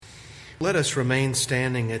Let us remain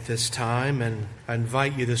standing at this time, and I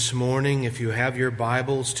invite you this morning, if you have your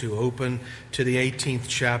Bibles, to open to the 18th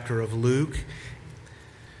chapter of Luke,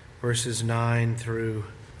 verses 9 through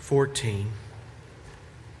 14.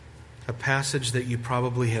 A passage that you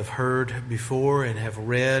probably have heard before and have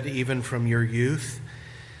read even from your youth,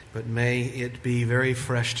 but may it be very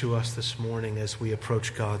fresh to us this morning as we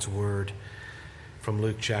approach God's Word from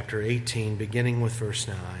Luke chapter 18, beginning with verse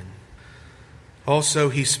 9. Also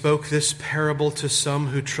he spoke this parable to some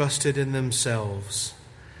who trusted in themselves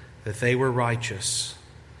that they were righteous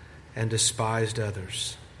and despised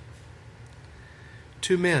others.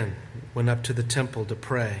 2 men went up to the temple to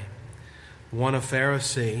pray, one a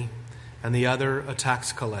Pharisee and the other a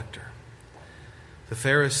tax collector. The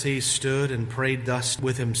Pharisee stood and prayed thus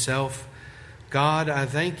with himself, God, I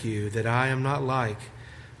thank you that I am not like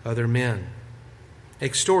other men,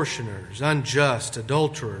 extortioners, unjust,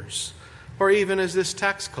 adulterers, or even as this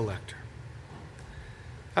tax collector.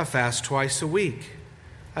 I fast twice a week.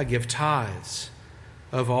 I give tithes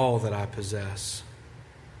of all that I possess.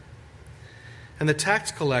 And the tax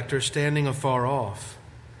collector, standing afar off,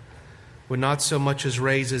 would not so much as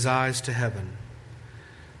raise his eyes to heaven,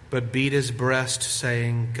 but beat his breast,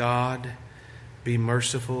 saying, God, be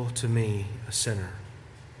merciful to me, a sinner.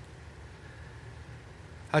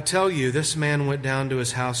 I tell you, this man went down to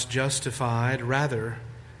his house justified rather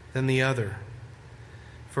than the other.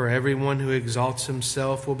 For everyone who exalts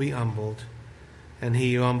himself will be humbled, and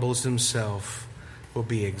he who humbles himself will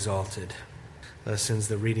be exalted. Thus ends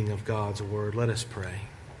the reading of God's word. Let us pray.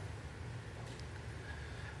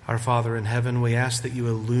 Our Father in heaven, we ask that you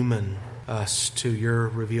illumine us to your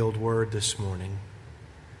revealed word this morning.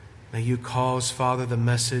 May you cause, Father, the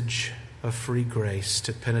message of free grace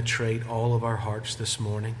to penetrate all of our hearts this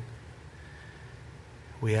morning.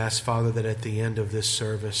 We ask, Father, that at the end of this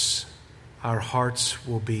service, our hearts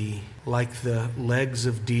will be like the legs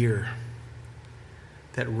of deer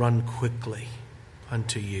that run quickly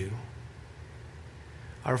unto you.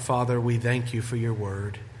 Our Father, we thank you for your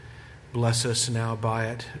word. Bless us now by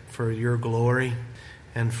it for your glory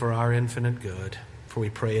and for our infinite good. For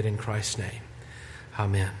we pray it in Christ's name.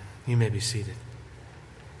 Amen. You may be seated.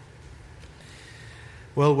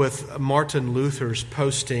 Well, with Martin Luther's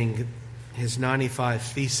posting his 95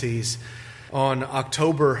 Theses on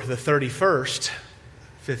October the 31st,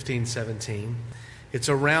 1517, it's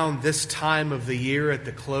around this time of the year at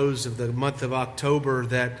the close of the month of October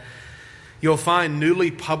that you'll find newly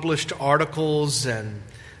published articles and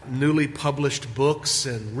newly published books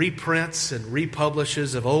and reprints and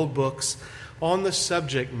republishes of old books on the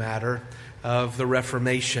subject matter of the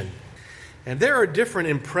Reformation. And there are different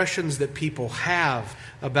impressions that people have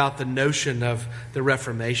about the notion of the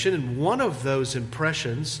Reformation. And one of those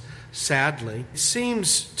impressions, sadly,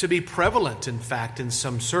 seems to be prevalent, in fact, in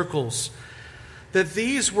some circles, that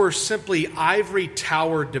these were simply ivory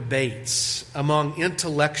tower debates among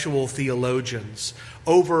intellectual theologians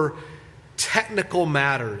over technical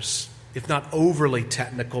matters, if not overly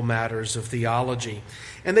technical matters of theology.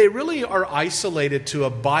 And they really are isolated to a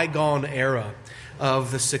bygone era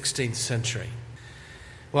of the 16th century.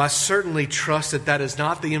 Well, I certainly trust that that is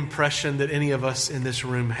not the impression that any of us in this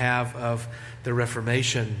room have of the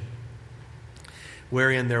Reformation,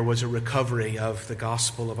 wherein there was a recovery of the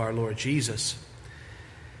gospel of our Lord Jesus.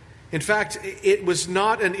 In fact, it was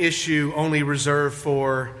not an issue only reserved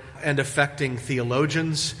for and affecting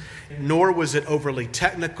theologians, nor was it overly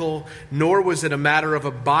technical, nor was it a matter of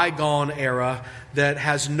a bygone era that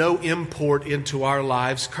has no import into our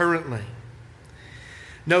lives currently.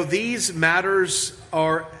 No, these matters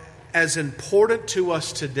are as important to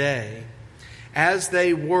us today as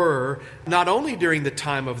they were not only during the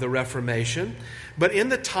time of the Reformation, but in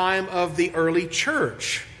the time of the early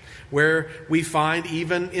church, where we find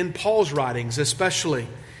even in Paul's writings especially,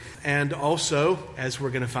 and also, as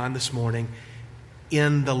we're going to find this morning,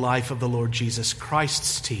 in the life of the Lord Jesus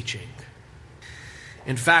Christ's teaching.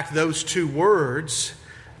 In fact, those two words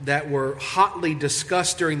that were hotly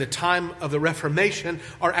discussed during the time of the Reformation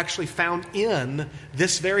are actually found in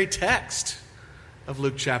this very text of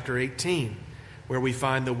Luke chapter 18, where we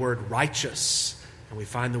find the word righteous and we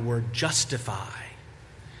find the word justify.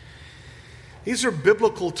 These are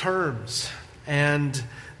biblical terms, and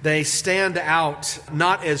they stand out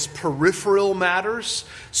not as peripheral matters,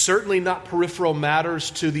 certainly not peripheral matters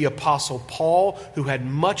to the Apostle Paul, who had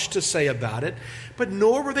much to say about it, but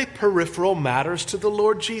nor were they peripheral matters to the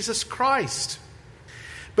Lord Jesus Christ.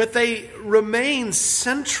 But they remain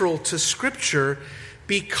central to Scripture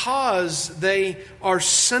because they are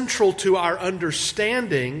central to our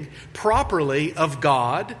understanding properly of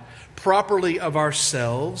God, properly of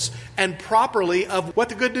ourselves, and properly of what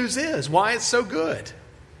the good news is, why it's so good.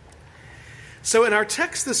 So in our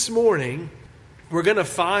text this morning, we're going to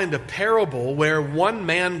find a parable where one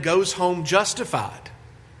man goes home justified,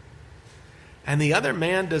 and the other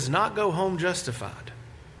man does not go home justified.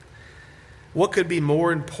 What could be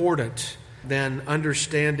more important than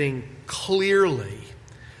understanding clearly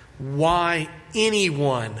why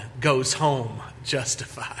anyone goes home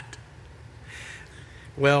justified?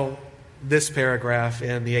 Well, this paragraph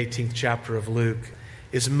in the 18th chapter of Luke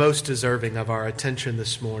is most deserving of our attention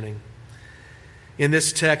this morning. In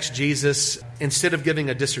this text, Jesus, instead of giving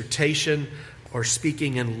a dissertation or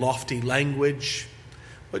speaking in lofty language,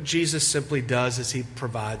 what Jesus simply does is he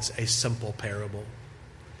provides a simple parable.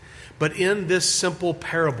 But in this simple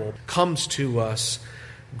parable comes to us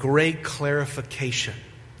great clarification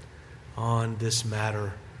on this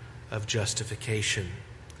matter of justification.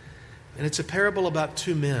 And it's a parable about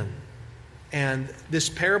two men. And this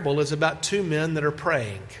parable is about two men that are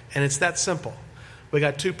praying. And it's that simple. We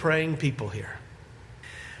got two praying people here.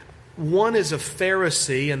 One is a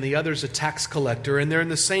Pharisee and the other is a tax collector, and they're in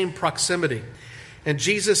the same proximity. And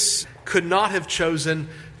Jesus could not have chosen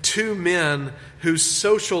two men whose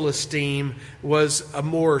social esteem was a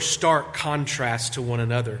more stark contrast to one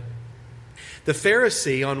another. The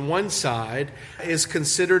Pharisee on one side is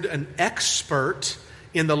considered an expert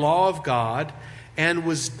in the law of God and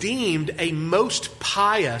was deemed a most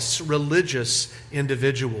pious religious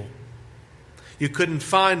individual. You couldn't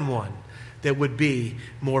find one that would be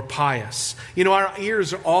more pious. You know, our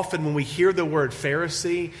ears are often, when we hear the word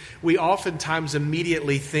Pharisee, we oftentimes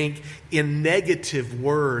immediately think in negative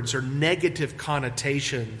words or negative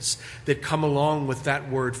connotations that come along with that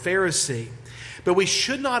word Pharisee. But we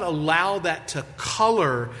should not allow that to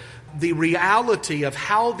color the reality of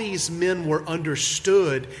how these men were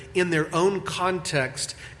understood in their own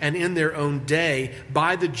context and in their own day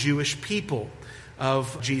by the Jewish people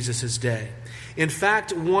of Jesus' day. In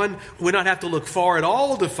fact, one would not have to look far at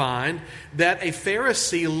all to find that a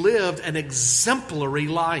Pharisee lived an exemplary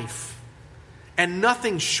life, and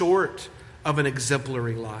nothing short of an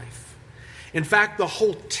exemplary life. In fact, the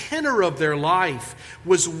whole tenor of their life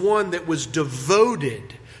was one that was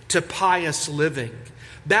devoted to pious living.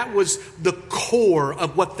 That was the core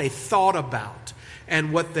of what they thought about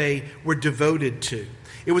and what they were devoted to.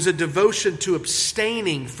 It was a devotion to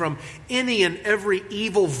abstaining from any and every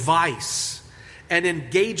evil vice and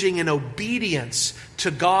engaging in obedience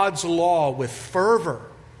to God's law with fervor.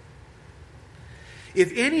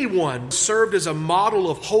 If anyone served as a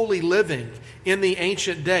model of holy living in the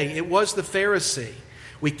ancient day, it was the Pharisee.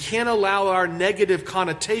 We can't allow our negative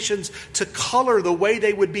connotations to color the way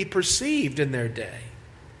they would be perceived in their day.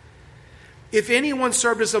 If anyone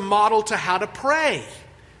served as a model to how to pray,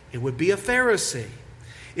 it would be a Pharisee.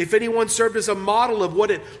 If anyone served as a model of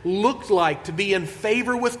what it looked like to be in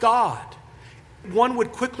favor with God, one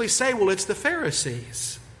would quickly say, well, it's the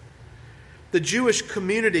Pharisees. The Jewish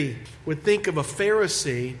community would think of a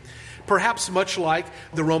Pharisee perhaps much like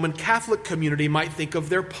the Roman Catholic community might think of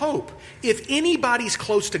their Pope. If anybody's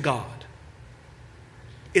close to God,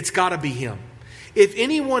 it's got to be him. If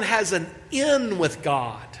anyone has an in with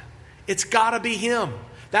God, it's got to be him.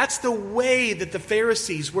 That's the way that the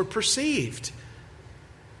Pharisees were perceived.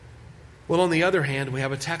 Well, on the other hand, we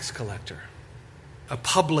have a tax collector. A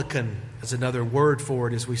publican is another word for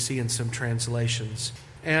it, as we see in some translations.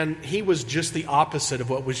 And he was just the opposite of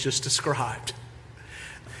what was just described.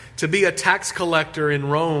 To be a tax collector in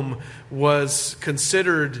Rome was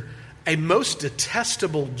considered a most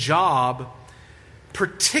detestable job,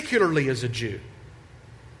 particularly as a Jew.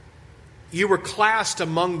 You were classed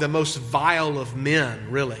among the most vile of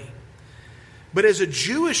men, really. But as a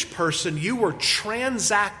Jewish person, you were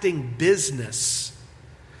transacting business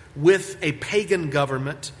with a pagan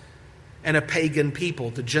government and a pagan people,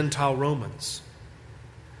 the Gentile Romans.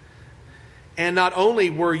 And not only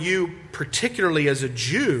were you, particularly as a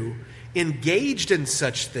Jew, engaged in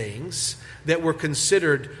such things that were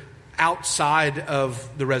considered outside of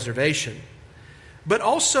the reservation, but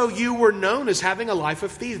also you were known as having a life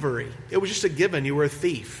of thievery. It was just a given, you were a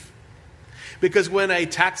thief. Because when a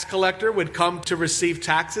tax collector would come to receive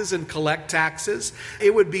taxes and collect taxes,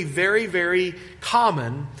 it would be very, very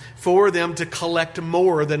common for them to collect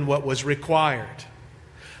more than what was required.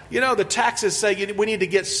 You know, the taxes say we need to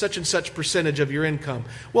get such and such percentage of your income.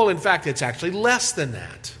 Well, in fact, it's actually less than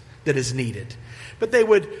that is needed. But they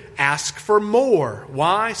would ask for more.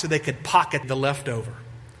 Why? So they could pocket the leftover.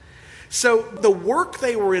 So the work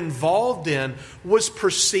they were involved in was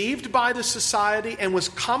perceived by the society and was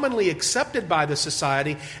commonly accepted by the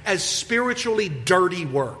society as spiritually dirty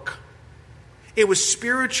work. It was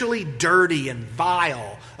spiritually dirty and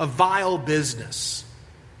vile, a vile business.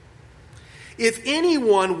 If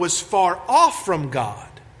anyone was far off from God,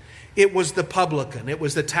 it was the publican, it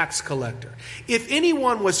was the tax collector. If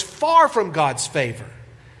anyone was far from God's favor,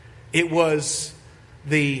 it was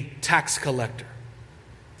the tax collector.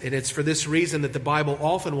 And it's for this reason that the Bible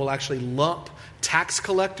often will actually lump tax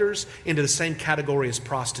collectors into the same category as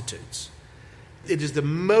prostitutes. It is the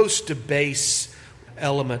most debased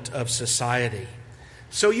element of society.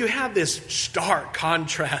 So you have this stark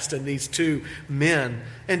contrast in these two men,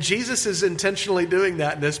 and Jesus is intentionally doing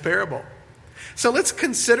that in this parable. So let's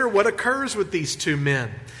consider what occurs with these two men.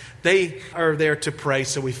 They are there to pray,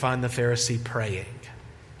 so we find the Pharisee praying.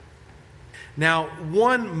 Now,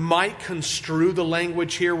 one might construe the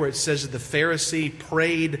language here where it says that the Pharisee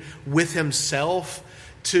prayed with himself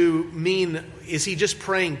to mean, is he just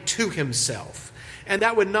praying to himself? And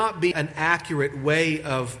that would not be an accurate way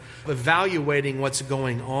of evaluating what's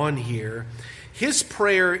going on here. His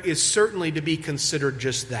prayer is certainly to be considered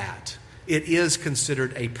just that. It is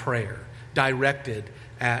considered a prayer directed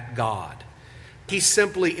at God. He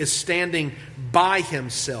simply is standing by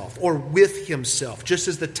himself or with himself, just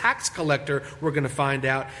as the tax collector, we're going to find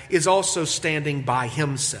out, is also standing by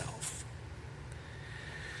himself.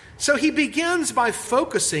 So he begins by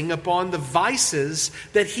focusing upon the vices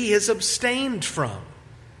that he has abstained from.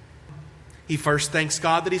 He first thanks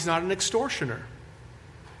God that he's not an extortioner.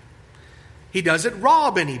 He doesn't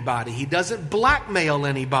rob anybody. He doesn't blackmail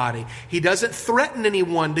anybody. He doesn't threaten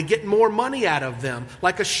anyone to get more money out of them,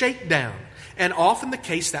 like a shakedown. And often the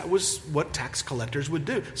case, that was what tax collectors would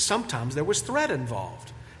do. Sometimes there was threat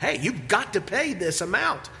involved. Hey, you've got to pay this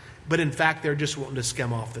amount. But in fact, they're just wanting to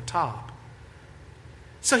skim off the top.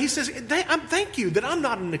 So he says, thank you that I'm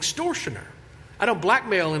not an extortioner. I don't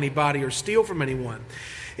blackmail anybody or steal from anyone.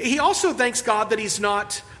 He also thanks God that he's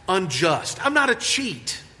not unjust. I'm not a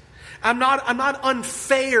cheat. I'm not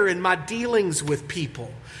unfair in my dealings with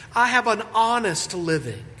people. I have an honest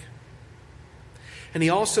living. And he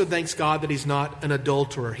also thanks God that he's not an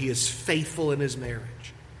adulterer. He is faithful in his marriage.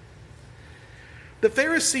 The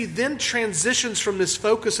Pharisee then transitions from this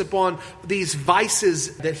focus upon these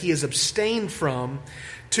vices that he has abstained from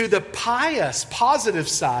to the pious, positive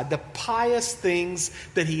side, the pious things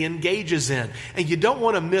that he engages in. And you don't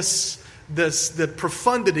want to miss the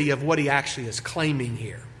profundity of what he actually is claiming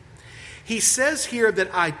here. He says here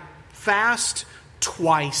that I fast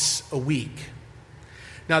twice a week.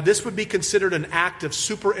 Now, this would be considered an act of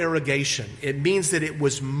supererogation. It means that it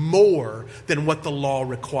was more than what the law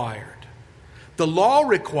required. The law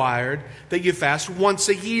required that you fast once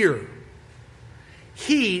a year.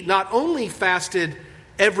 He not only fasted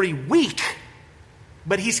every week,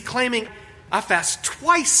 but he's claiming, I fast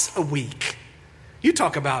twice a week. You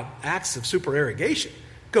talk about acts of supererogation.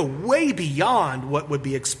 Go way beyond what would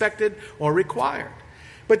be expected or required.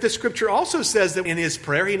 But the scripture also says that in his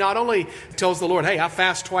prayer, he not only tells the Lord, hey, I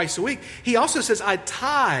fast twice a week. He also says, I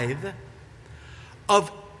tithe of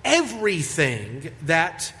everything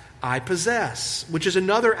that I possess, which is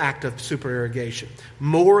another act of supererogation,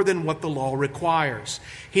 more than what the law requires.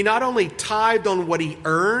 He not only tithed on what he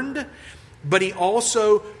earned, but he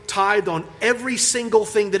also tithed on every single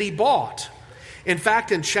thing that he bought. In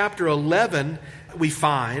fact, in chapter 11, we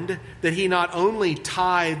find that he not only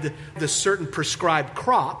tithed the certain prescribed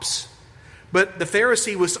crops, but the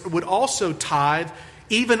Pharisee would also tithe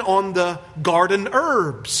even on the garden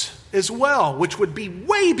herbs as well, which would be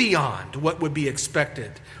way beyond what would be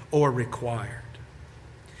expected or required.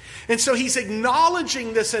 And so he's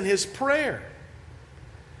acknowledging this in his prayer.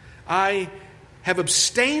 I have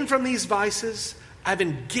abstained from these vices. I've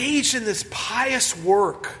engaged in this pious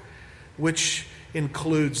work, which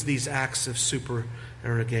includes these acts of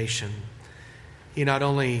supererogation. He not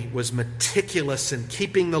only was meticulous in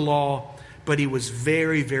keeping the law, but he was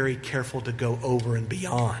very, very careful to go over and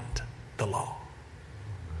beyond the law.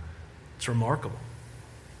 It's remarkable.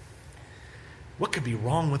 What could be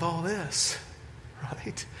wrong with all this?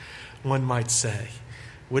 Right? One might say.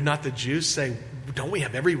 Would not the Jews say, don't we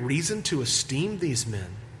have every reason to esteem these men?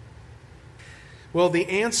 Well, the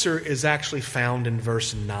answer is actually found in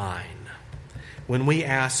verse 9. When we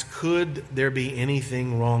ask, could there be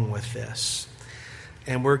anything wrong with this?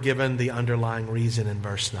 And we're given the underlying reason in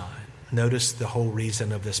verse 9. Notice the whole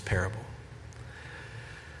reason of this parable.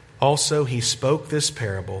 Also, he spoke this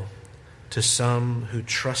parable to some who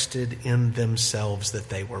trusted in themselves that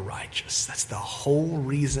they were righteous. That's the whole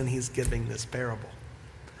reason he's giving this parable.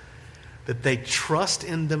 That they trust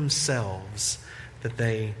in themselves that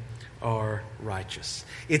they are righteous.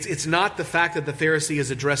 It's not the fact that the Pharisee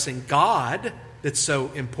is addressing God that's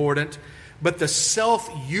so important, but the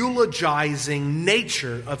self-eulogizing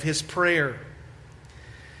nature of his prayer.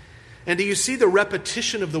 And do you see the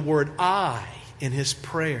repetition of the word I in his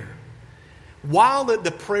prayer? While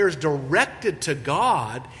the prayer is directed to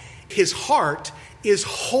God, his heart is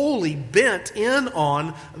wholly bent in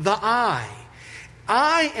on the I.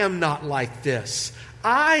 I am not like this.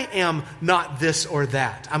 I am not this or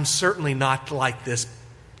that. I'm certainly not like this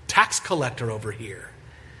tax collector over here.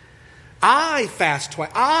 I fast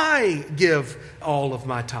twice. I give all of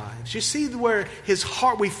my tithes. You see where his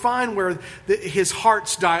heart, we find where his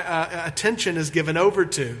heart's attention is given over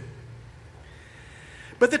to.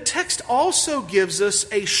 But the text also gives us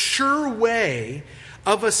a sure way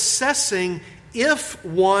of assessing if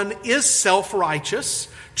one is self-righteous,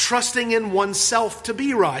 trusting in oneself to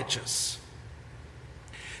be righteous.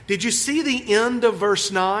 Did you see the end of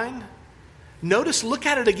verse 9? Notice, look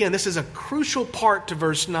at it again. This is a crucial part to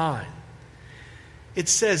verse 9. It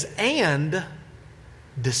says, and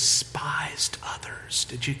despised others.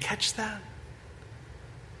 Did you catch that?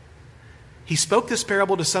 He spoke this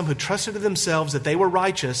parable to some who trusted in themselves that they were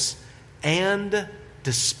righteous and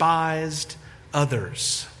despised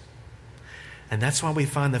others. And that's why we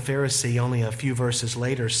find the Pharisee only a few verses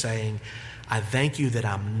later saying, I thank you that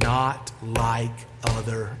I'm not like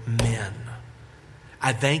other men.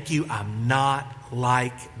 I thank you I'm not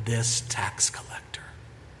like this tax collector.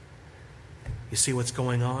 You see what's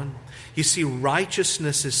going on? You see,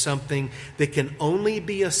 righteousness is something that can only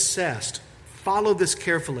be assessed. Follow this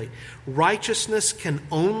carefully. Righteousness can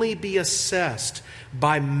only be assessed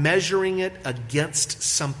by measuring it against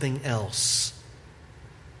something else.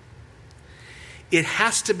 It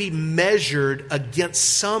has to be measured against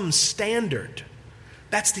some standard.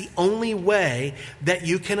 That's the only way that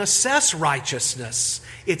you can assess righteousness.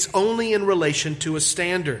 It's only in relation to a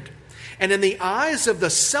standard. And in the eyes of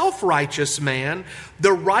the self-righteous man,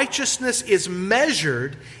 the righteousness is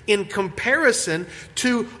measured in comparison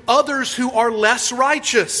to others who are less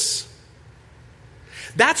righteous.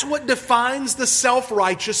 That's what defines the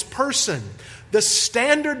self-righteous person. The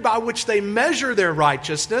standard by which they measure their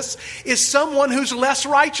righteousness is someone who's less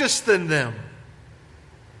righteous than them.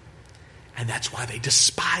 And that's why they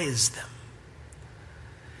despise them.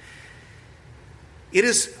 It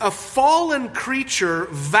is a fallen creature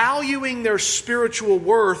valuing their spiritual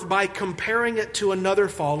worth by comparing it to another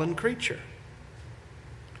fallen creature.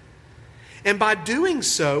 And by doing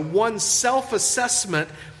so, one's self-assessment,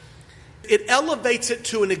 it elevates it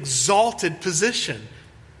to an exalted position,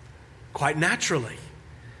 quite naturally.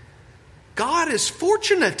 God is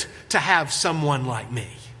fortunate to have someone like me,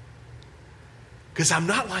 because I'm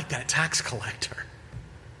not like that tax collector.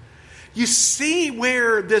 You see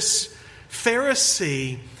where this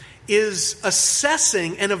Pharisee is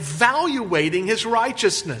assessing and evaluating his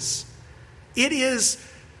righteousness. It is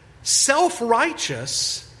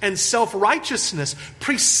self-righteous and self-righteousness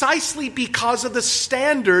precisely because of the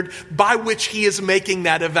standard by which he is making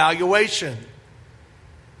that evaluation.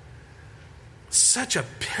 Such a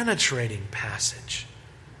penetrating passage.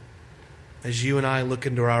 As you and I look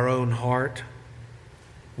into our own heart,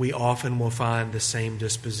 we often will find the same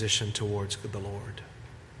disposition towards the Lord.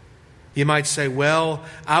 You might say, well,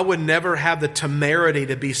 I would never have the temerity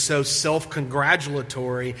to be so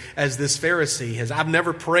self-congratulatory as this Pharisee has. I've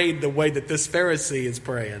never prayed the way that this Pharisee is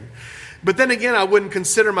praying. But then again, I wouldn't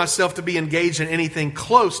consider myself to be engaged in anything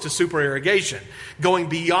close to supererogation. Going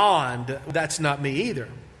beyond, that's not me either,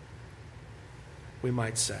 we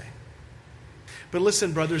might say. But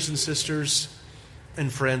listen, brothers and sisters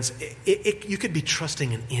and friends, you could be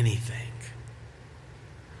trusting in anything.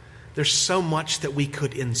 There's so much that we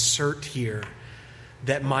could insert here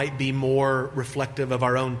that might be more reflective of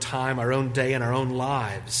our own time, our own day, and our own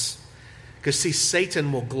lives. Because see,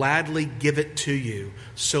 Satan will gladly give it to you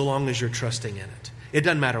so long as you're trusting in it. It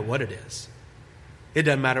doesn't matter what it is. It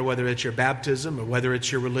doesn't matter whether it's your baptism or whether it's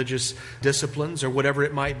your religious disciplines or whatever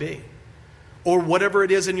it might be. Or whatever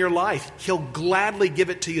it is in your life. He'll gladly give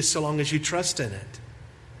it to you so long as you trust in it.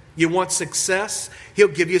 You want success? He'll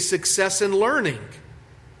give you success in learning.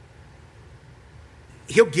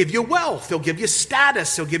 He'll give you wealth. He'll give you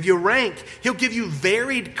status. He'll give you rank. He'll give you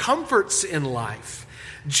varied comforts in life.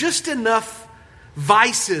 Just enough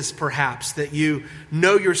vices, perhaps, that you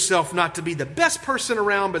know yourself not to be the best person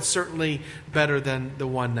around, but certainly better than the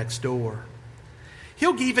one next door.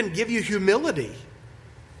 He'll even give you humility.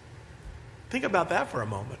 Think about that for a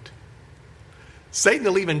moment. Satan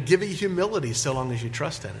will even give you humility so long as you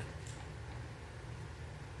trust in it.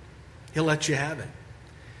 He'll let you have it.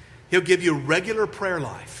 He'll give you a regular prayer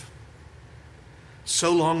life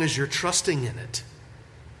so long as you're trusting in it.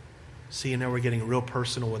 See, now we're getting real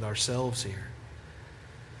personal with ourselves here.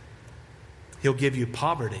 He'll give you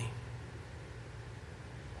poverty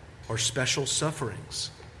or special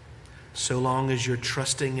sufferings, so long as you're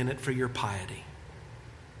trusting in it for your piety.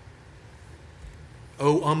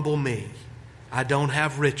 Oh, humble me. I don't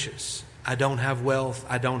have riches. I don't have wealth.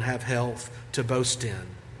 I don't have health to boast in.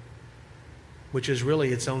 Which is really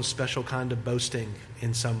its own special kind of boasting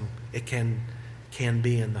it can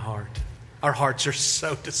be in the heart. Our hearts are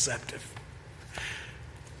so deceptive.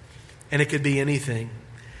 And it could be anything.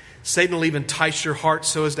 Satan will even entice your heart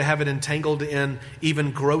so as to have it entangled in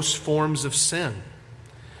even gross forms of sin,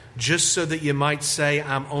 just so that you might say,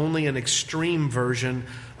 I'm only an extreme version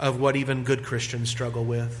of what even good Christians struggle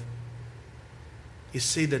with. You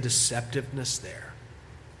see the deceptiveness there,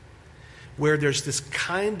 where there's this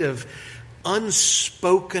kind of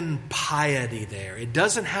unspoken piety there. It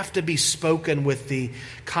doesn't have to be spoken with the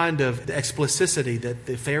kind of explicitity that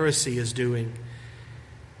the Pharisee is doing,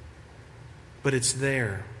 but it's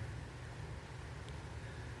there.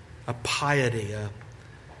 A piety.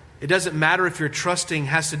 It doesn't matter if your trusting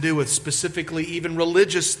has to do with specifically even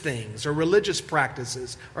religious things or religious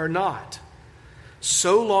practices or not.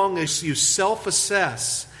 So long as you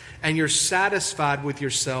self-assess and you're satisfied with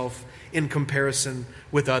yourself in comparison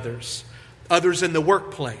with others. Others in the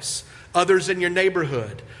workplace, others in your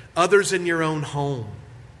neighborhood, others in your own home.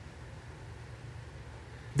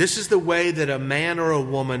 This is the way that a man or a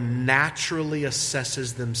woman naturally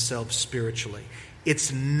assesses themselves spiritually.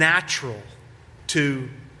 It's natural to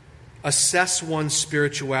assess one's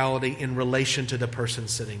spirituality in relation to the person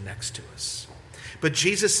sitting next to us. But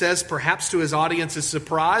Jesus says, perhaps to his audience's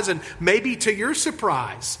surprise, and maybe to your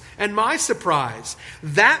surprise and my surprise,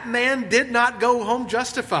 that man did not go home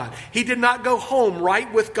justified. He did not go home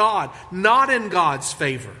right with God, not in God's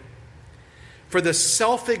favor. For the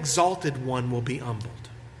self-exalted one will be humbled.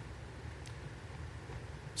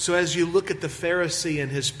 So as you look at the Pharisee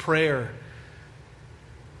and his prayer,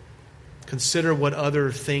 consider what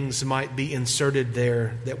other things might be inserted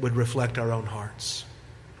there that would reflect our own hearts.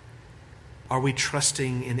 Are we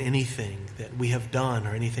trusting in anything that we have done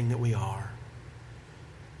or anything that we are?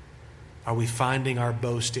 Are we finding our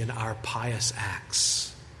boast in our pious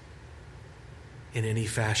acts in any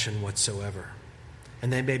fashion whatsoever?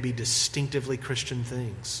 And they may be distinctively Christian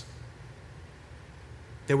things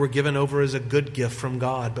that were given over as a good gift from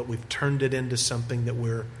God, but we've turned it into something that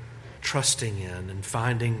we're trusting in and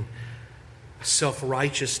finding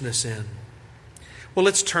self-righteousness in. Well,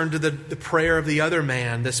 let's turn to the prayer of the other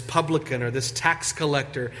man, this publican or this tax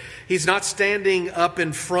collector. He's not standing up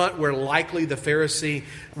in front where likely the Pharisee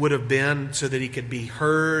would have been so that he could be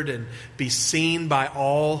heard and be seen by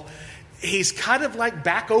all. He's kind of like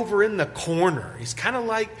back over in the corner. He's kind of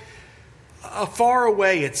like far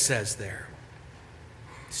away, it says there.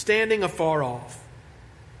 Standing afar off.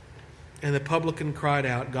 And the publican cried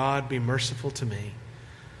out, God, be merciful to me,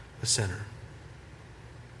 a sinner.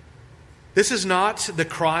 This is not the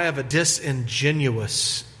cry of a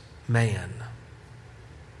disingenuous man.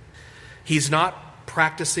 He's not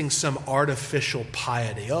practicing some artificial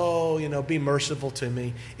piety. Oh, be merciful to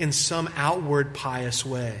me in some outward pious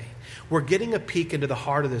way. We're getting a peek into the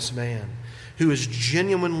heart of this man who is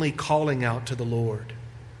genuinely calling out to the Lord.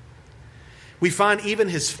 We find even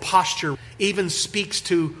his posture even speaks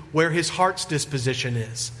to where his heart's disposition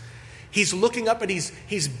is. He's looking up and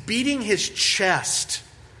he's beating his chest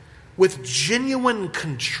with genuine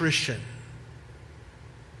contrition.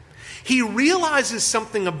 He realizes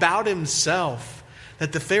something about himself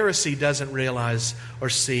that the Pharisee doesn't realize or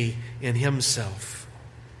see in himself.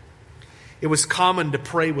 It was common to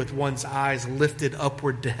pray with one's eyes lifted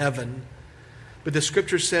upward to heaven. But the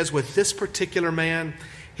scripture says with this particular man,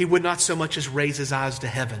 he would not so much as raise his eyes to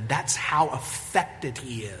heaven. That's how affected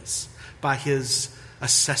he is by his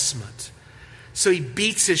assessment. So he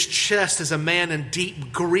beats his chest as a man in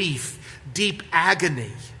deep grief, deep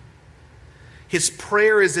agony. His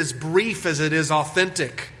prayer is as brief as it is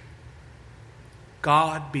authentic.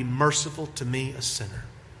 God, be merciful to me, a sinner.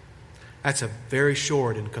 That's a very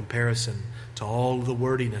short in comparison to all the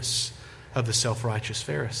wordiness of the self-righteous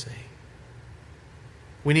Pharisee.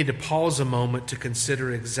 We need to pause a moment to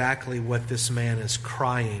consider exactly what this man is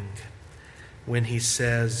crying when he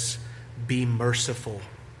says, be merciful.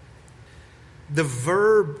 The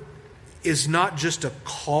verb is not just a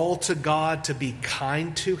call to God to be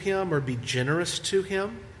kind to him or be generous to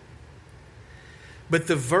him, but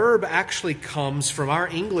the verb actually comes from our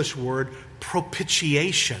English word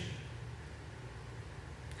propitiation.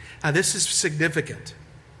 Now this is significant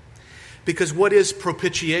because what is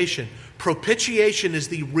propitiation? Propitiation is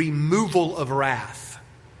the removal of wrath.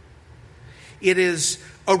 It is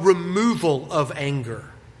a removal of anger.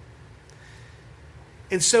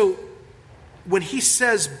 And so when he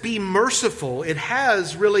says be merciful, it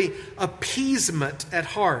has really appeasement at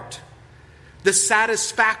heart. The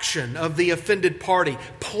satisfaction of the offended party,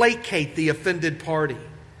 placate the offended party,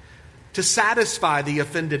 to satisfy the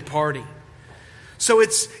offended party. So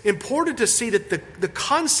it's important to see that the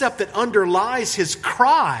concept that underlies his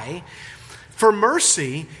cry for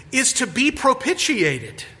mercy is to be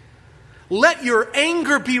propitiated. Let your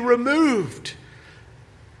anger be removed.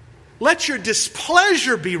 Let your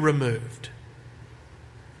displeasure be removed.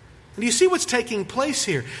 And you see what's taking place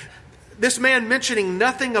here? This man mentioning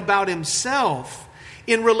nothing about himself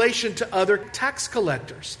in relation to other tax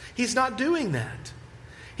collectors. He's not doing that.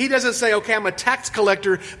 He doesn't say, okay, I'm a tax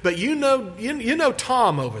collector, but you know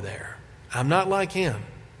Tom over there. I'm not like him.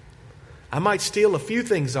 I might steal a few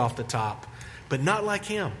things off the top, but not like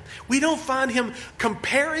him. We don't find him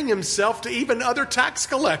comparing himself to even other tax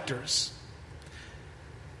collectors.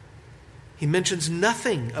 He mentions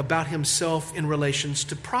nothing about himself in relations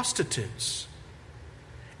to prostitutes.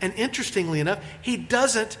 And interestingly enough, he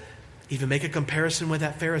doesn't even make a comparison with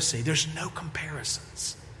that Pharisee. There's no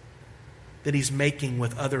comparisons that he's making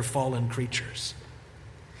with other fallen creatures.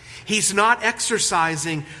 He's not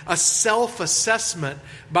exercising a self-assessment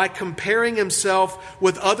by comparing himself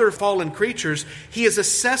with other fallen creatures. He is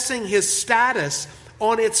assessing his status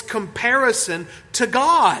on its comparison to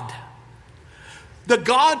God. The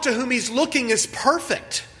God to whom he's looking is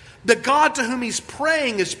perfect. The God to whom he's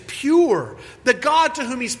praying is pure. The God to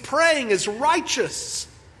whom he's praying is righteous.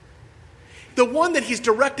 The one that he's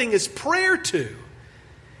directing his prayer to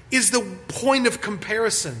is the point of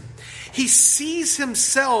comparison. He sees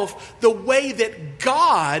himself the way that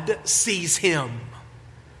God sees him.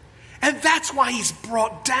 And that's why he's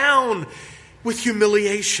brought down with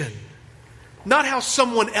humiliation. Not how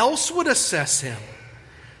someone else would assess him,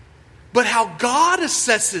 but how God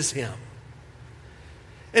assesses him.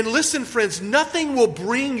 And listen, friends, nothing will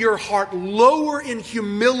bring your heart lower in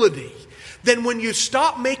humility than when you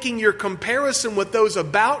stop making your comparison with those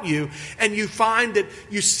about you and you find that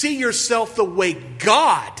you see yourself the way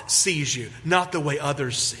God sees you, not the way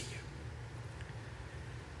others see you.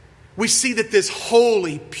 We see that this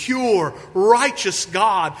holy, pure, righteous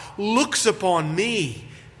God looks upon me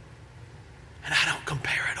and I don't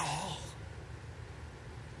compare at all.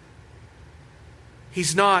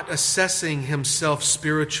 He's not assessing himself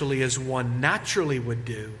spiritually as one naturally would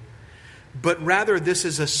do, but rather this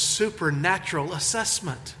is a supernatural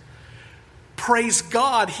assessment. Praise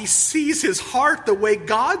God, he sees his heart the way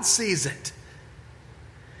God sees it.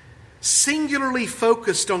 Singularly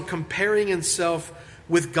focused on comparing himself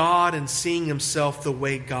with God and seeing himself the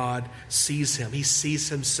way God sees him. He sees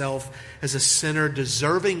himself as a sinner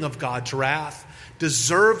deserving of God's wrath,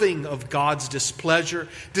 deserving of God's displeasure,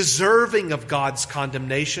 deserving of God's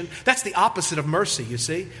condemnation. That's the opposite of mercy, you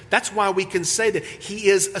see. That's why we can say that he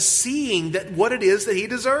is seeing that what it is that he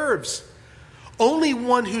deserves. Only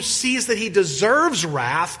one who sees that he deserves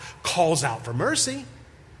wrath calls out for mercy.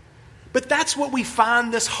 But that's what we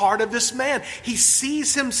find this heart of this man. He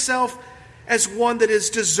sees himself as one that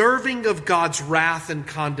is deserving of God's wrath and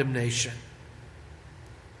condemnation.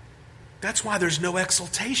 That's why there's no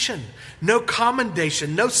exaltation, no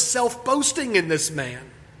commendation, no self-boasting in this man.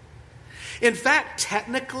 In fact,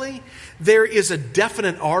 technically, there is a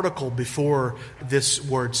definite article before this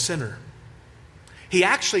word sinner. He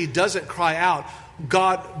actually doesn't cry out,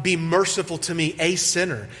 God, be merciful to me, a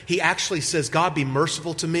sinner. He actually says, God, be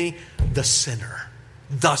merciful to me, the sinner.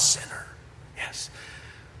 The sinner. Yes.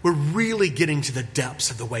 We're really getting to the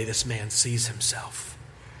depths of the way this man sees himself.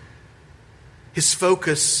 His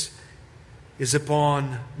focus is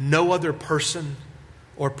upon no other person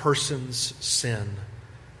or person's sin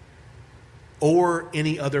or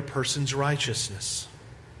any other person's righteousness.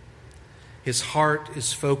 His heart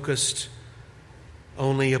is focused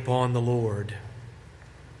only upon the Lord.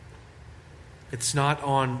 It's not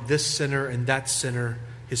on this sinner and that sinner.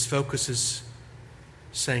 His focus is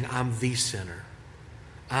saying, I'm the sinner.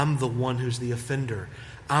 I'm the one who's the offender.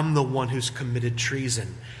 I'm the one who's committed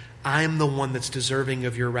treason. I'm the one that's deserving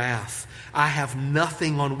of your wrath. I have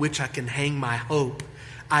nothing on which I can hang my hope.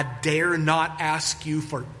 I dare not ask you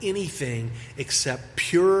for anything except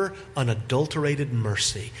pure, unadulterated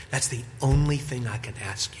mercy. That's the only thing I can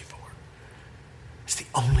ask you for. It's the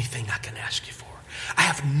only thing I can ask you for. I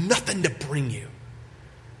have nothing to bring you.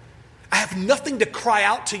 I have nothing to cry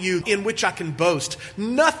out to you in which I can boast.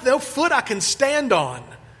 No foot I can stand on.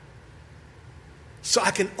 So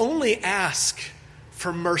I can only ask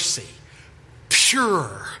for mercy.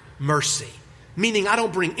 Pure mercy. Meaning I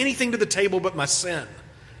don't bring anything to the table but my sin.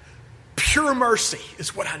 Pure mercy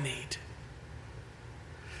is what I need.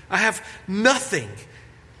 I have nothing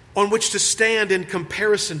on which to stand in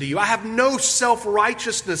comparison to you. I have no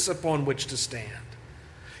self-righteousness upon which to stand.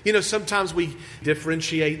 You know, sometimes we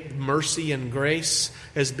differentiate mercy and grace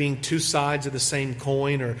as being two sides of the same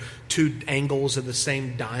coin or two angles of the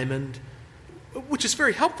same diamond, which is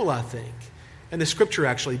very helpful, I think. And the Scripture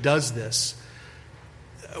actually does this.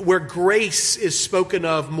 Where grace is spoken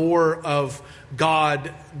of more of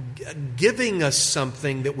God giving us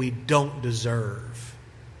something that we don't deserve.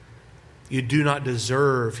 You do not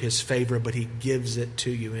deserve His favor, but He gives it to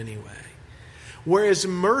you anyway. Whereas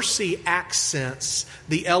mercy accents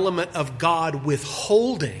the element of God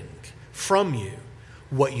withholding from you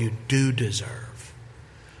what you do deserve.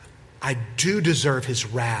 I do deserve His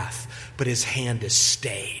wrath, but His hand is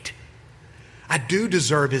stayed. I do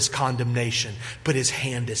deserve His condemnation, but His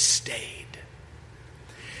hand is stayed.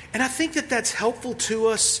 And I think that that's helpful to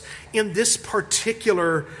us in this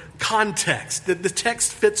particular context. The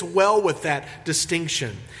text fits well with that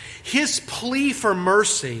distinction. His plea for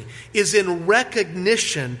mercy is in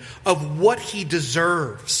recognition of what he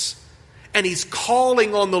deserves. And he's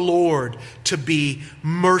calling on the Lord to be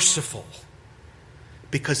merciful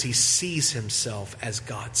because he sees himself as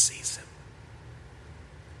God sees him.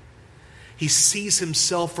 He sees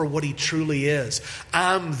himself for what he truly is.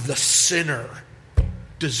 I'm the sinner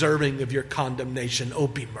deserving of your condemnation. Oh,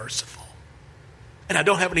 be merciful. And I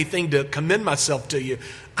don't have anything to commend myself to you.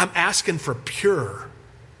 I'm asking for pure,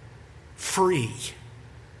 free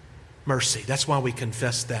mercy. That's why we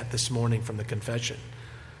confessed that this morning from the confession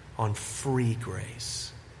on free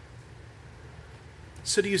grace.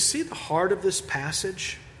 So do you see the heart of this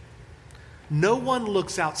passage? No one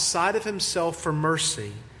looks outside of himself for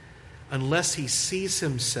mercy unless he sees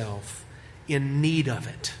himself in need of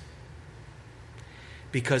it,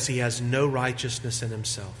 because he has no righteousness in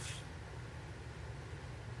himself.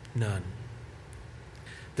 None.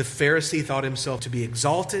 The Pharisee thought himself to be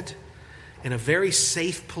exalted in a very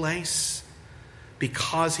safe place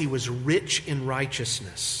because he was rich in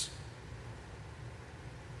righteousness,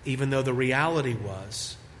 even though the reality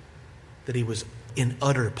was that he was in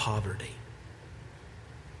utter poverty.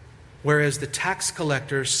 Whereas the tax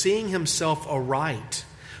collector, seeing himself aright,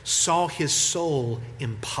 saw his soul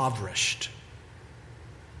impoverished.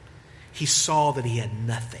 He saw that he had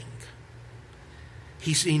nothing.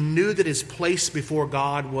 He knew that his place before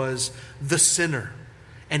God was the sinner,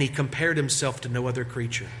 and he compared himself to no other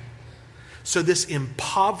creature. So this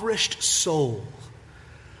impoverished soul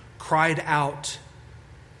cried out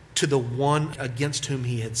to the one against whom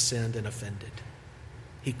he had sinned and offended.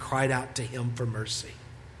 He cried out to him for mercy.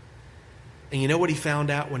 And you know what he found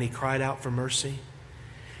out when he cried out for mercy?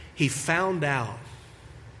 He found out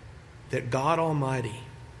that God Almighty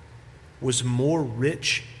was more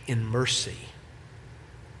rich in mercy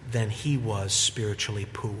than he was spiritually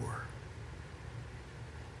poor.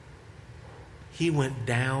 He went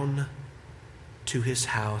down to his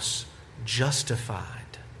house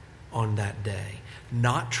justified on that day,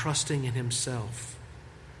 not trusting in himself,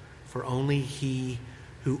 for only he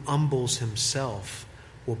who humbles himself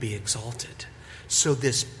will be exalted. So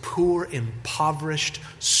this poor, impoverished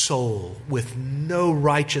soul with no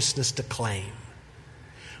righteousness to claim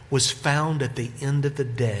was found at the end of the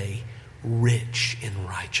day rich in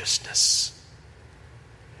righteousness.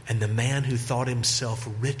 And the man who thought himself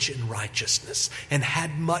rich in righteousness and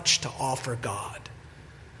had much to offer God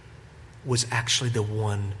was actually the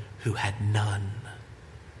one who had none.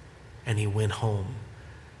 And he went home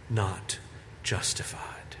not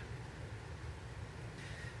justified.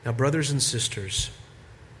 Now, brothers and sisters,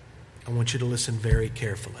 I want you to listen very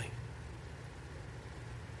carefully,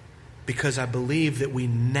 because I believe that we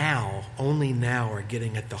only now are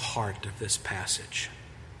getting at the heart of this passage.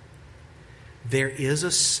 There is a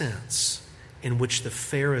sense in which the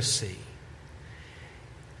Pharisee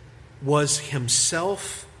was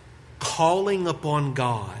himself calling upon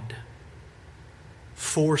God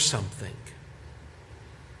for something.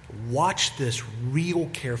 Watch this real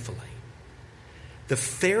carefully. The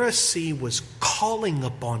Pharisee was calling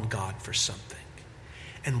upon God for something.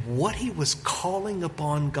 And what he was calling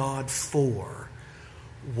upon God for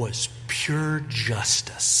was pure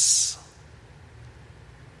justice.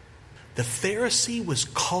 The Pharisee was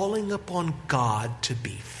calling upon God to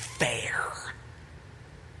be fair.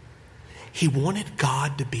 He wanted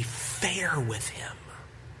God to be fair with him.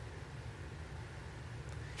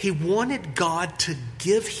 He wanted God to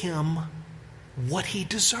give him what he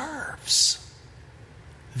deserves.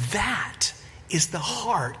 That is the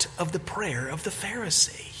heart of the prayer of the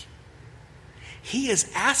Pharisee. He is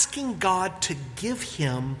asking God to give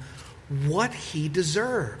him what he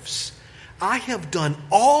deserves. I have done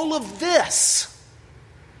all of this.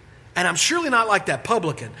 And I'm surely not like that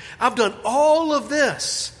publican. I've done all of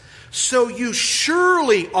this. So you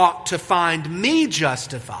surely ought to find me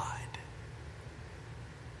justified.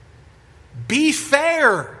 Be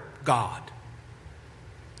fair, God.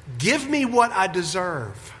 Give me what I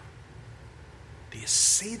deserve. Do you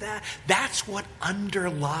see that? That's what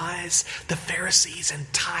underlies the Pharisee's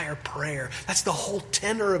entire prayer. That's the whole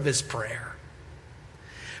tenor of his prayer.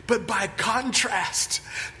 But by contrast,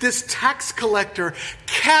 this tax collector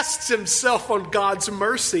casts himself on God's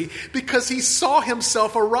mercy because he saw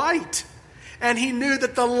himself aright. And he knew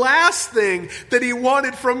that the last thing that he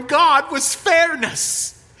wanted from God was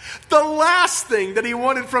fairness. The last thing that he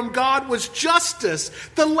wanted from God was justice.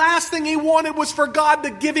 The last thing he wanted was for God to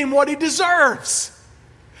give him what he deserves.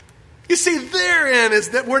 You see, therein is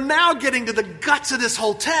that we're now getting to the guts of this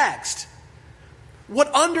whole text. What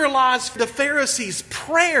underlies the Pharisee's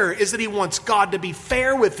prayer is that he wants God to be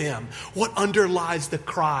fair with him. What underlies the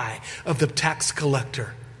cry of the tax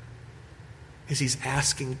collector is he's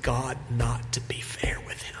asking God not to be fair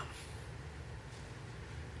with him.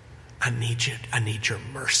 I need your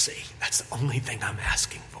mercy. That's the only thing I'm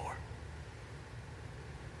asking for.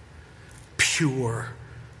 Pure,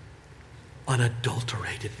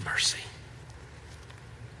 unadulterated mercy.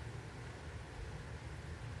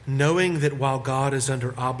 Knowing that while God is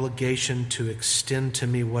under obligation to extend to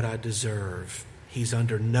me what I deserve, he's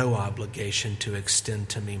under no obligation to extend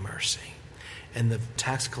to me mercy. And the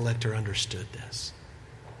tax collector understood this.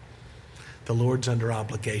 The Lord's under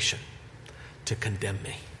obligation to condemn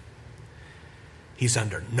me. He's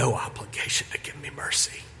under no obligation to give me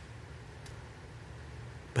mercy.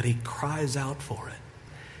 But he cries out for it.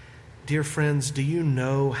 Dear friends, do you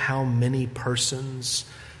know how many persons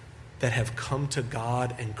that have come to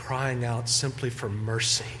God and crying out simply for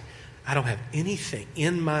mercy? I don't have anything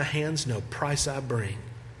in my hands, no price I bring.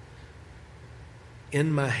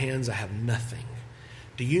 In my hands, I have nothing.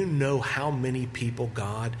 Do you know how many people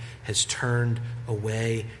God has turned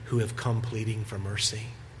away who have come pleading for mercy?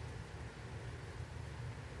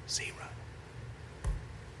 0.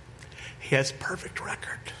 He has perfect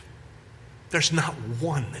record. There's not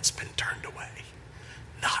one that's been turned away.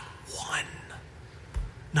 Not one.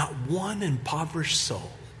 Not one impoverished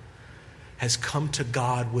soul has come to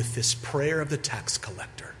God with this prayer of the tax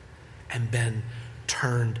collector and been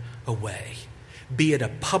turned away. Be it a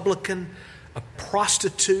publican, a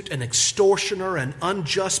prostitute, an extortioner, an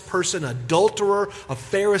unjust person, adulterer, a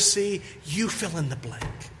Pharisee, you fill in the blank.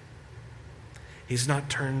 He's not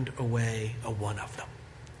turned away a one of them.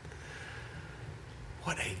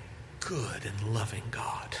 What a good and loving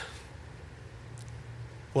God.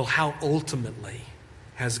 Well, how ultimately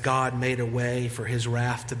has God made a way for his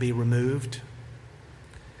wrath to be removed?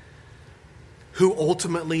 Who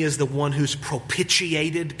ultimately is the one who's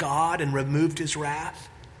propitiated God and removed his wrath?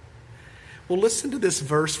 Well, listen to this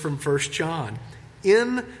verse from 1 John.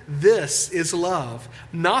 In this is love,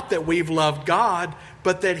 not that we've loved God,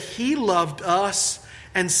 but that he loved us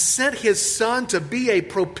and sent his Son to be a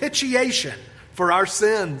propitiation for our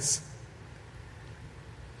sins.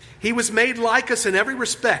 He was made like us in every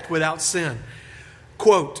respect without sin.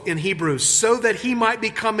 Quote in Hebrews, so that he might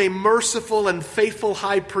become a merciful and faithful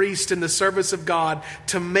high priest in the service of God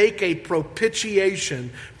to make a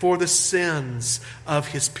propitiation for the sins of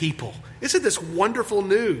his people. Isn't this wonderful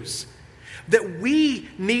news? That we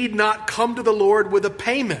need not come to the Lord with a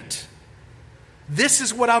payment. This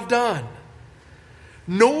is what I've done.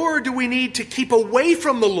 Nor do we need to keep away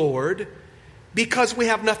from the Lord because we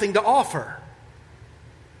have nothing to offer.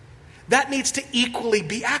 That needs to equally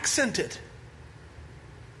be accented.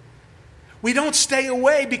 We don't stay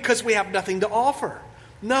away because we have nothing to offer.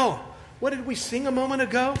 No. What did we sing a moment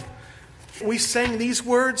ago? We sang these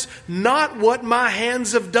words, not what my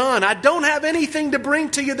hands have done. I don't have anything to bring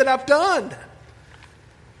to you that I've done.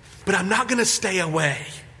 But I'm not going to stay away.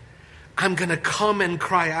 I'm going to come and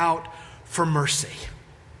cry out for mercy.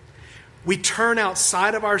 We turn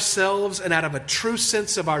outside of ourselves and out of a true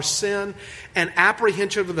sense of our sin and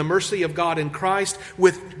apprehension of the mercy of God in Christ,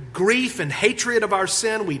 with grief and hatred of our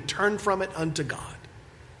sin, we turn from it unto God.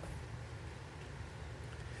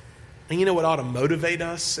 And you know what ought to motivate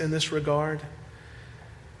us in this regard?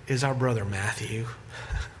 Is our brother Matthew.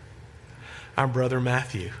 Our brother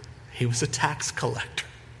Matthew. He was a tax collector.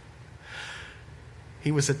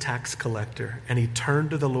 He was a tax collector, and he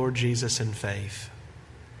turned to the Lord Jesus in faith.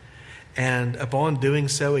 And upon doing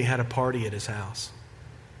so, he had a party at his house.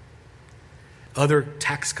 Other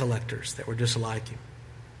tax collectors that were just like him.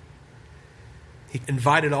 He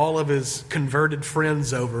invited all of his converted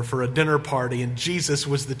friends over for a dinner party, and Jesus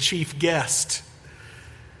was the chief guest.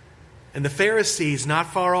 And the Pharisees, not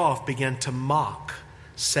far off, began to mock,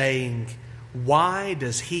 saying, why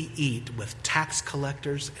does he eat with tax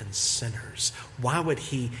collectors and sinners? Why would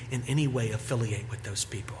he in any way affiliate with those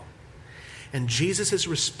people? And Jesus'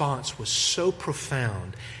 response was so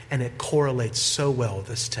profound, and it correlates so well with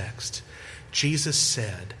this text. Jesus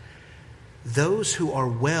said, those who are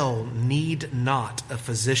well need not a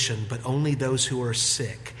physician, but only those who are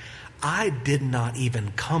sick. I did not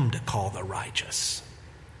even come to call the righteous,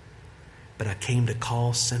 but I came to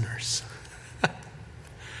call sinners.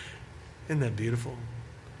 Isn't that beautiful?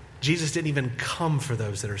 Jesus didn't even come for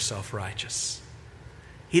those that are self-righteous.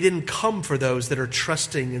 He didn't come for those that are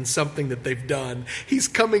trusting in something that they've done. He's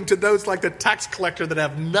coming to those like the tax collector that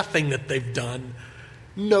have nothing that they've done,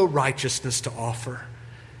 no righteousness to offer.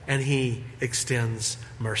 And he extends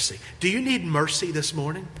mercy. Do you need mercy this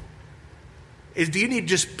morning? Do you need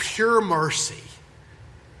just pure mercy?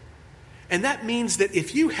 And that means that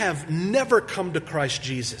if you have never come to Christ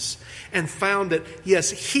Jesus and found that, yes,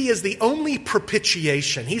 he is the only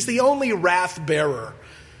propitiation, he's the only wrath bearer,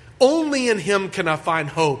 only in him can I find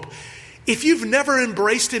hope. If you've never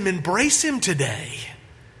embraced him, embrace him today.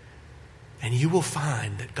 And you will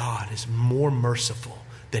find that God is more merciful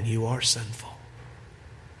than you are sinful.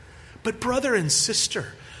 But brother and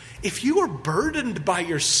sister, if you are burdened by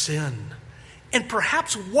your sin, and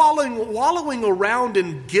perhaps wallowing around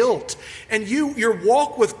in guilt, and your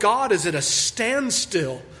walk with God is at a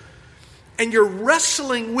standstill, and you're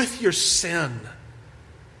wrestling with your sin,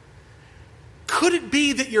 could it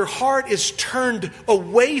be that your heart is turned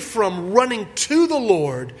away from running to the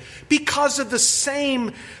Lord because of the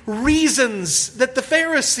same reasons that the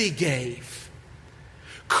Pharisee gave?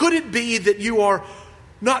 Could it be that you are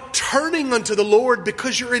not turning unto the Lord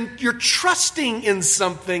because you're trusting in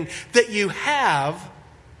something that you have,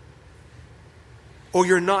 or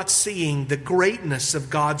you're not seeing the greatness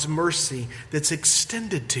of God's mercy that's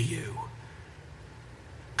extended to you?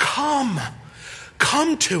 Come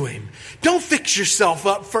to him. Don't fix yourself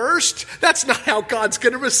up first. That's not how God's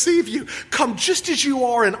going to receive you. Come just as you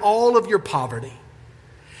are in all of your poverty.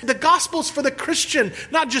 The gospel's for the Christian,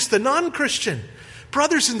 not just the non-Christian.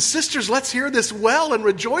 Brothers and sisters, let's hear this well and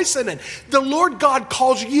rejoice in it. The Lord God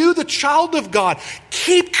calls you the child of God.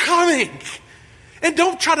 Keep coming. And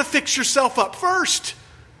don't try to fix yourself up first.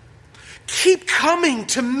 Keep coming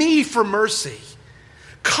to me for mercy.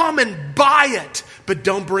 Come and buy it, but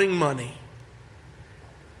don't bring money.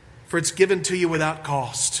 For it's given to you without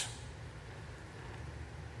cost.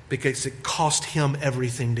 Because it cost him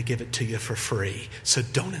everything to give it to you for free. So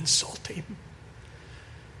don't insult him.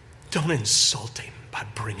 Don't insult him by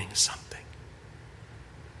bringing something.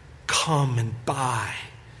 Come and buy,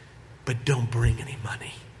 but don't bring any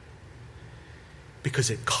money. Because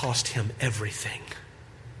it cost him everything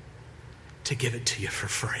to give it to you for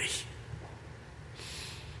free.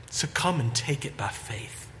 So come and take it by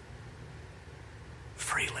faith,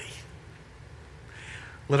 freely.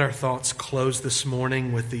 Let our thoughts close this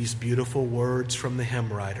morning with these beautiful words from the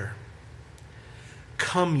hymn writer.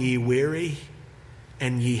 Come ye weary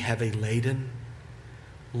and ye heavy laden,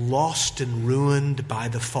 lost and ruined by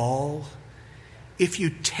the fall. If you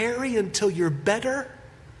tarry until you're better,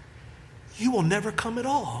 you will never come at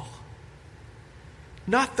all.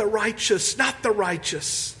 Not the righteous,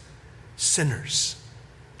 sinners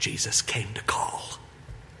Jesus came to call.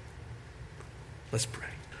 Let's pray.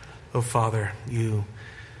 Oh, Father, you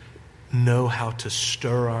know how to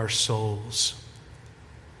stir our souls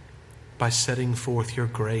by setting forth your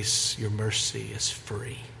grace, your mercy is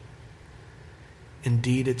free.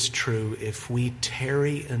 Indeed, it's true. If we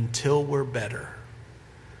tarry until we're better,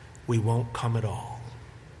 we won't come at all.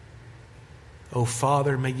 Oh,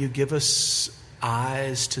 Father, may you give us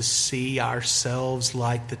eyes to see ourselves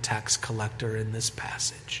like the tax collector in this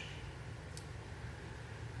passage.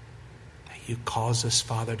 May you cause us,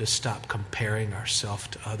 Father, to stop comparing ourselves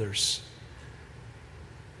to others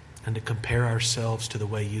and to compare ourselves to the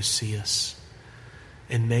way you see us.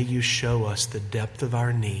 And may you show us the depth of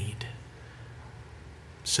our need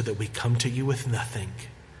so that we come to you with nothing,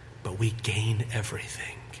 but we gain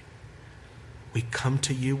everything. We come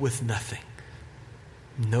to you with nothing,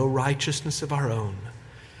 no righteousness of our own,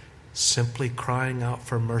 simply crying out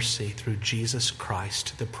for mercy through Jesus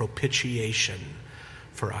Christ, the propitiation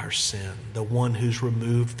for our sin, the one who's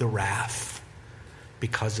removed the wrath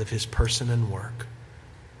because of his person and work.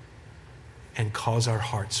 And cause our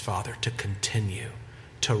hearts, Father, to continue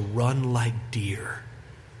to run like deer,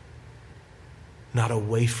 not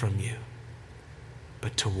away from you,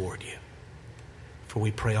 but toward you. For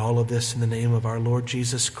we pray all of this in the name of our Lord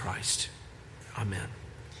Jesus Christ. Amen.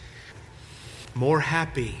 More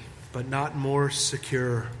happy, but not more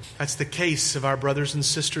secure. That's the case of our brothers and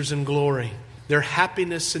sisters in glory. Their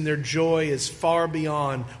happiness and their joy is far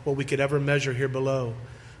beyond what we could ever measure here below.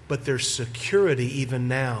 But their security, even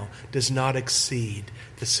now, does not exceed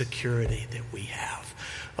the security that we have.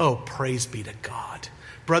 Oh, praise be to God.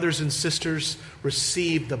 Brothers and sisters,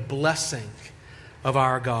 receive the blessing of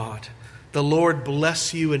our God. The Lord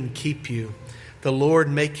bless you and keep you. The Lord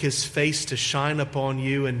make his face to shine upon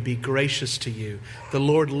you and be gracious to you. The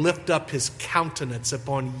Lord lift up his countenance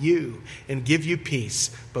upon you and give you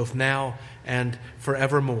peace, both now and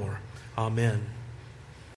forevermore. Amen.